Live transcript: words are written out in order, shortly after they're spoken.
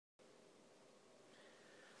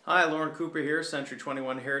Hi, Lorne Cooper here, Century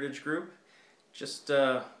 21 Heritage Group. Just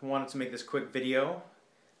wanted to make this quick video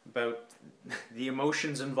about the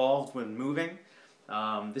emotions involved when moving.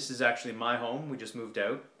 This is actually my home. We just moved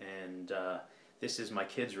out, and this is my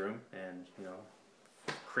kids' room. And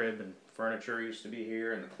crib and furniture used to be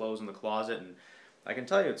here, and the clothes in the closet. And I can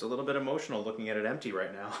tell you, it's a little bit emotional looking at it empty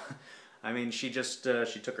right now. I mean, she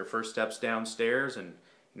took her first steps downstairs, and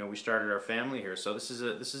we started our family here. So this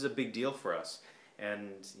is a big deal for us.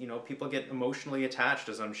 And people get emotionally attached,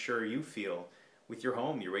 as I'm sure you feel, with your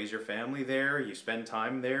home. You raise your family there, you spend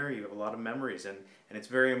time there, you have a lot of memories, and it's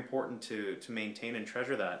very important to maintain and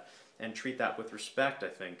treasure that and treat that with respect, I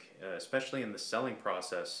think, especially in the selling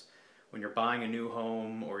process. When you're buying a new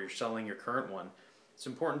home or you're selling your current one, it's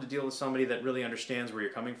important to deal with somebody that really understands where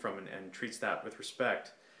you're coming from and treats that with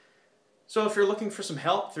respect. So if you're looking for some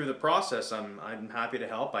help through the process, I'm happy to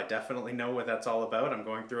help. I definitely know what that's all about. I'm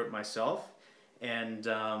going through it myself. And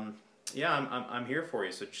yeah, I'm here for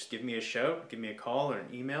you. So just give me a shout, give me a call or an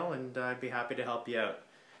email, and I'd be happy to help you out.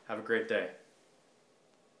 Have a great day.